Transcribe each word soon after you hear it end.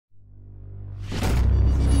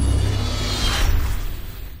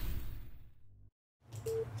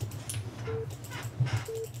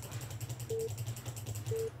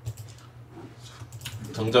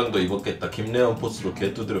정장도 입었겠다. 김래원 포스로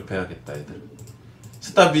개 두드려 패야겠다 애들.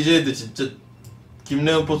 스타 BJ들 진짜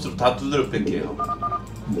김래원 포스로 다 두드려 팰게요.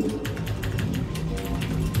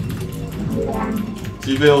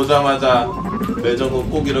 집에 오자마자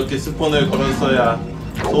매정은 꼭 이렇게 스폰을 걸었어야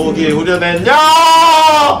속이 후련했냐!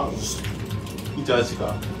 이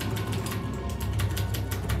자식아.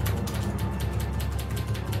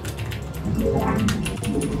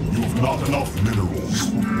 You've not enough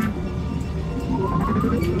minerals.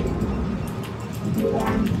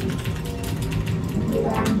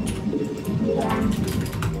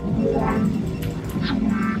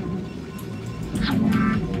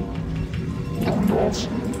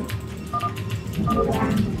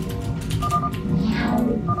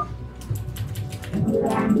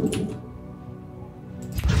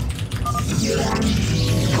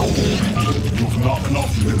 You've not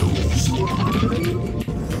enough minerals.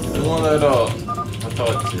 응원하러 갔다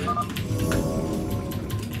왔지.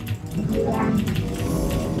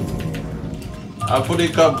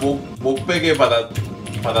 아프리카 목베개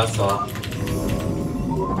받았어.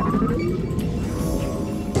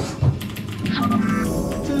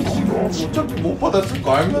 어차피 못 받았을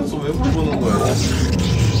거 알면서 왜 물어보는 거야?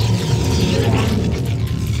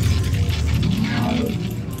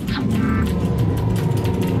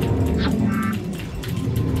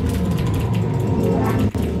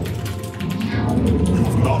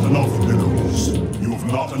 Not enough minerals. You've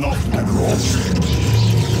not enough minerals.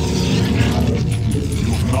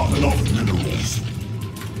 You've not enough minerals.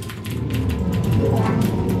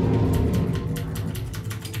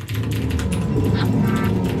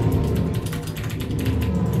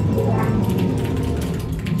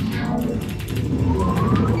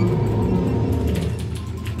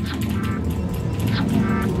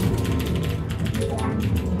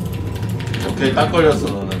 오케이, 딱 걸렸어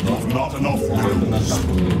너는. Not enough 끝났다. minerals.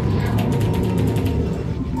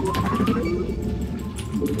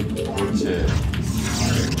 그렇지.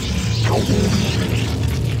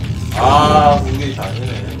 아, 공격이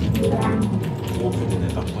아니네. 오픈이네,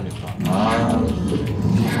 딱 보니까. 아.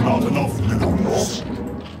 You've not enough minerals.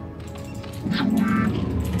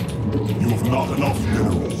 You've not enough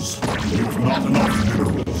minerals. You've not enough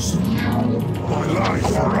minerals. My life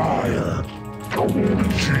for hire.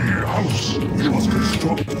 She house. You must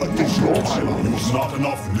construct additional pylons. You've not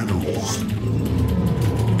enough minerals.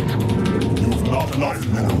 You've not enough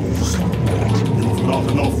minerals. You've not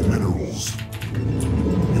enough minerals.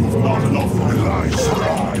 You've not enough minerals.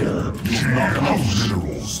 You've not enough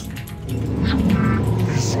minerals.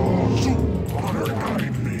 Honor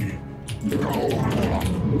guide me. You've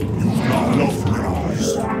not enough minerals.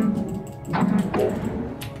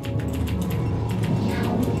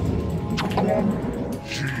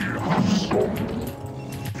 She has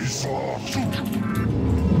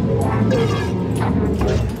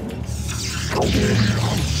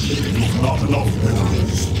You've not enough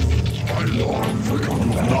minerals. My lord,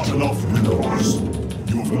 you've not enough minerals.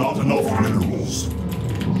 You've not enough minerals.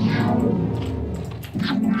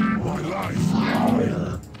 My life higher.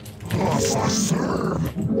 Thus I serve.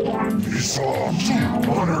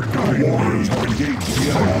 Honor guide me to engage the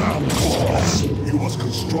Iron cause. You must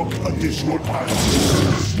construct additional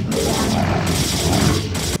pylons.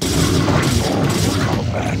 My lord for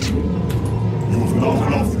combat. You've not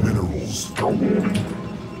enough minerals.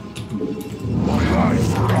 My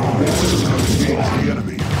life higher. Engage the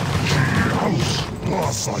enemy. House.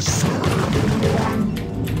 Thus I serve.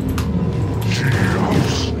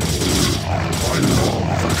 House. My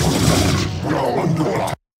lord for combat. We are under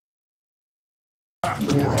attack.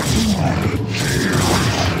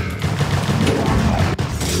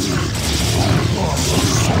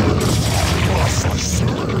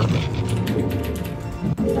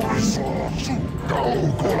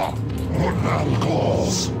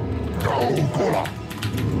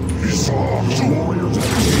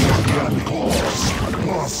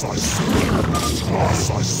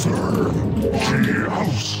 I serve. She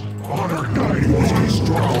house. Honor guide you must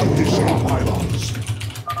construct additional pylons.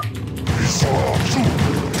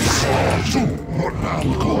 What now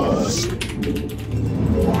cause?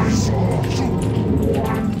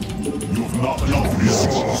 You've not enough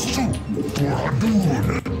resources. For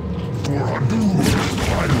Hadun. For Hadun.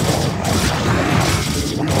 I love.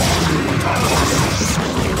 We are under attack.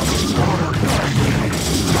 Honor guide me.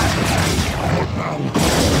 What now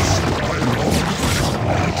cause? I love.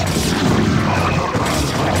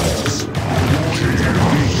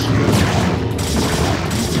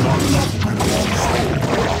 Not enough minerals.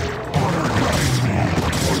 Honor guide me.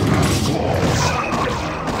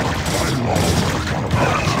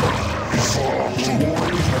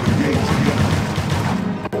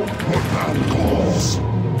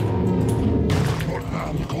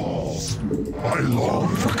 I long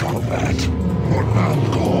for combat. What man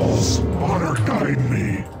calls, honor guide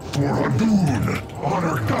me. For Adun,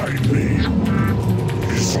 honor guide me.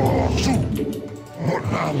 Isatu, what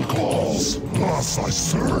man calls, thus I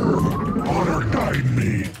serve. Honor guide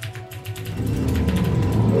me.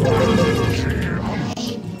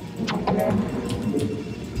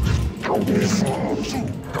 Isatu,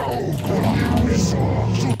 Gaogola.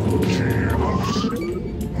 Isatu, House.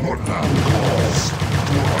 What man calls,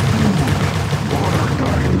 for Adun, honor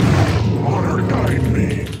guide me. Honor guide me.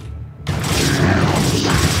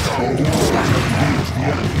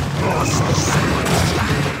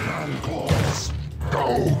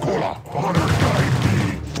 Gaogola, honor guide me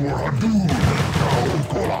for Adun.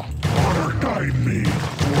 Gaogola, honor guide me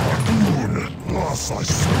for Adun. Thus I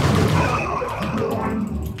serve.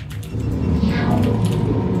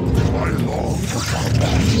 I long for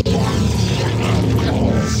combat.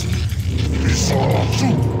 Calls. Isatu,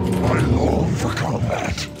 I long for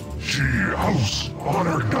combat. She house,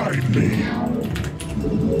 honor guide me.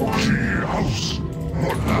 She house,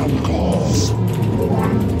 what man calls.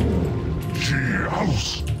 She house,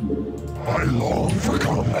 I long for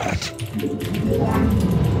combat.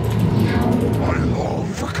 I long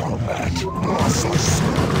for combat. Thus I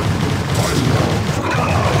serve. I long for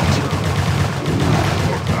combat.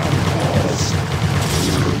 What man calls.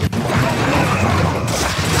 I long for combat.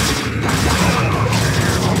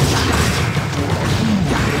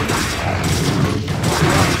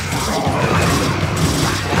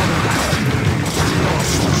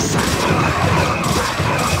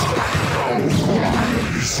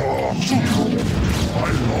 I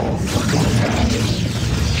long for combat.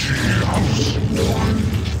 She house.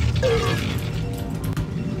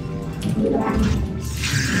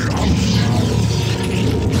 She house.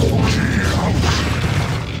 She house.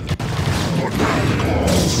 What man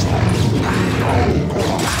calls.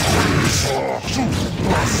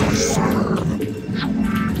 Thus I serve.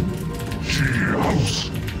 She house.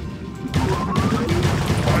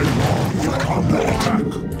 I long for combat.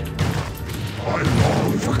 I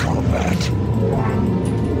long for combat.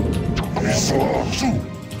 Isatu.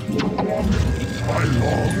 I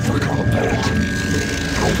long for combat.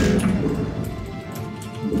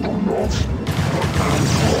 What man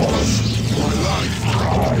calls. My life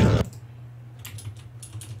cry.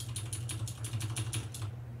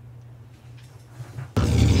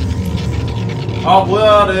 아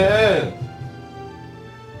뭐야 렉.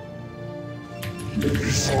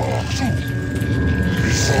 Isatu.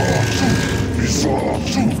 Isatu.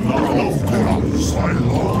 Isatu. I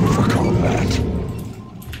long for combat.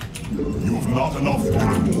 You've not enough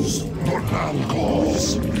minerals. What man calls.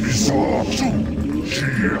 Isatu. She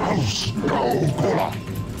house. Gaogola.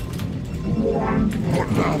 What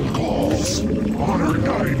man calls. Honor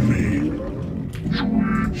guide me.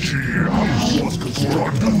 She house was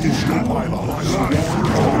constructed. My life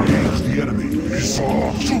against the enemy.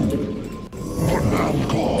 Isatu. What man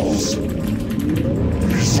calls.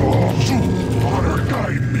 Isatu. Honor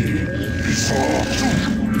guide me. Isatu.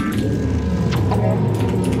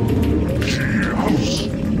 She house.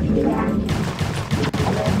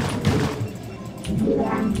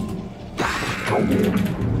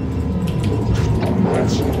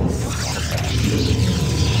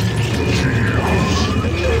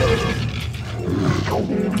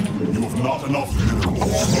 You have not enough minerals.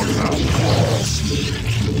 What man calls.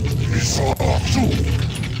 Isatu.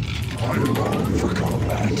 I long for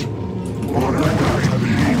combat. Honor guide me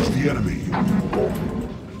against the enemy.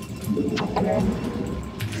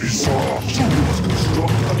 Isatu. You must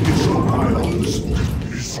construct additional pylons.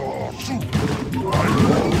 Isatu. I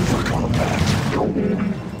long for combat.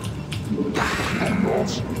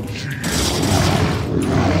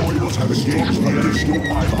 Warriors have engaged the additional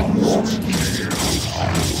pylons.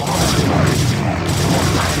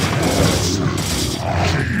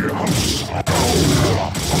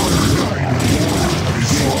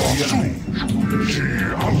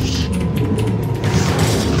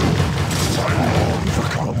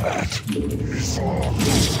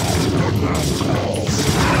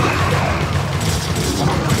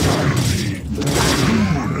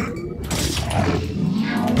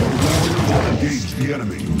 Engage the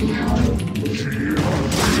enemy.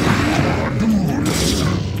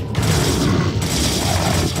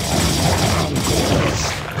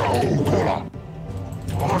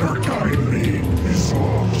 Honor guide me.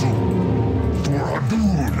 Isatu. For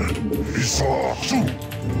Adun. Isatu.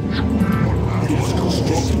 You must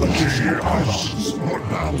construct additional pylons. What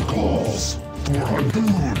man calls. For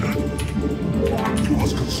Adun. You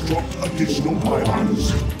must construct additional pylons.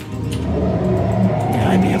 May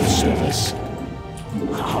I be of service?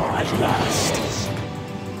 Oh, at last.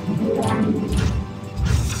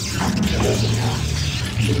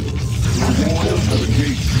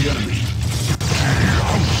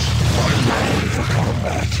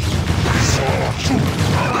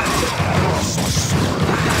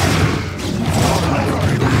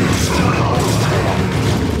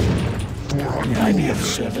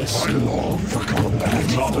 service. I long for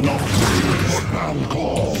combat. Not enough food. What man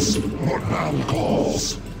calls? What man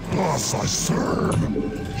calls? Thus I serve.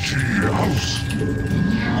 She house.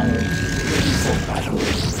 Ready for battle. I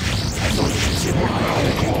thought it was in what man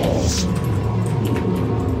calls.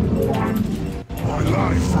 My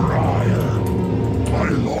life for ire. I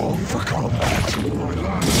long for combat. My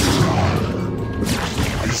life for ire.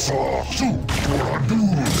 I saw soup for a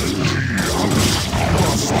duel. She house.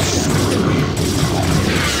 Thus I serve.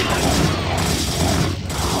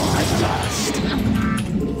 At last.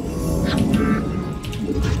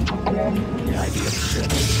 The idea of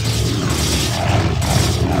service.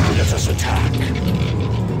 Let us attack.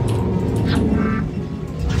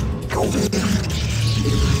 Go.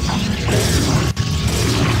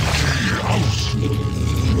 House.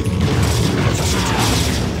 Let us attack.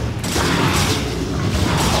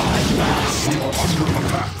 At last. We are under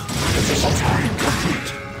attack. Let us attack. Complete.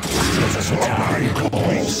 Let us attack.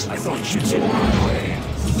 Please. I thought you'd in my way.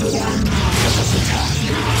 Let us attack.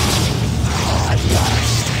 At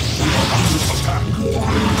last. We are under attack.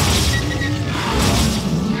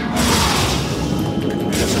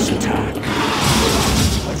 Let us attack.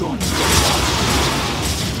 I don't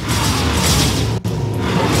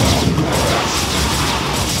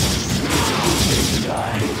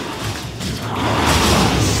die.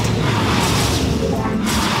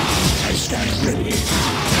 I stand ready.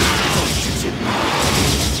 Don't in my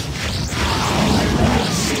way. At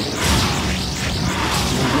last.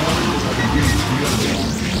 The warriors have engaged the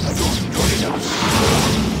enemy. I don't join us.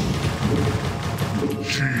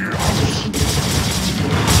 She house.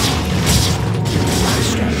 I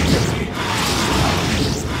stand ready.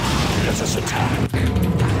 Let us attack.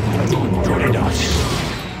 I don't join us.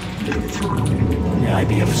 May I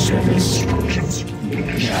be of service? May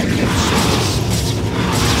I be of service?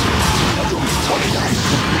 I don't join us.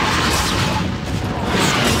 I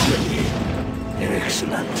stand ready.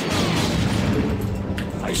 Excellent.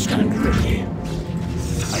 I stand ready.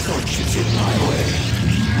 I thought you'd in my way.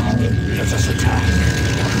 Let us attack.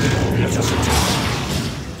 Let us attack.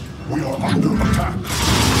 We are under attack.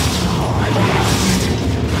 At last.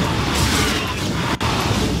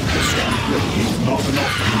 I stand ready. Not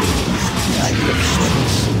enough heroes. May I be of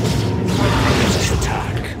service? Let us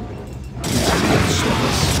attack. May I be of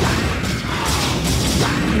service?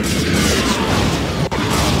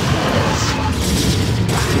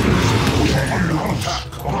 We are under attack.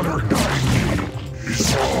 Honor guide me. Is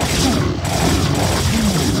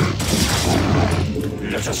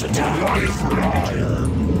let us attack. Life for ire.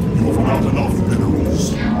 You have not enough minerals.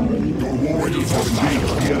 Your warriors have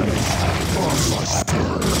battle again. Thus I stir.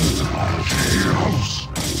 She house.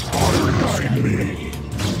 Honor guide me.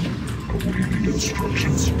 Awaiting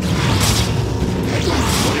instructions. I don't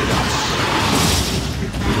put it up.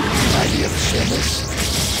 I have service.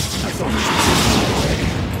 I thought you took my way.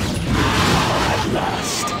 At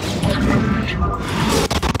last.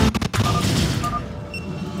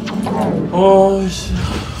 어이씨.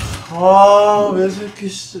 아, 왜 새끼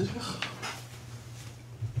씨.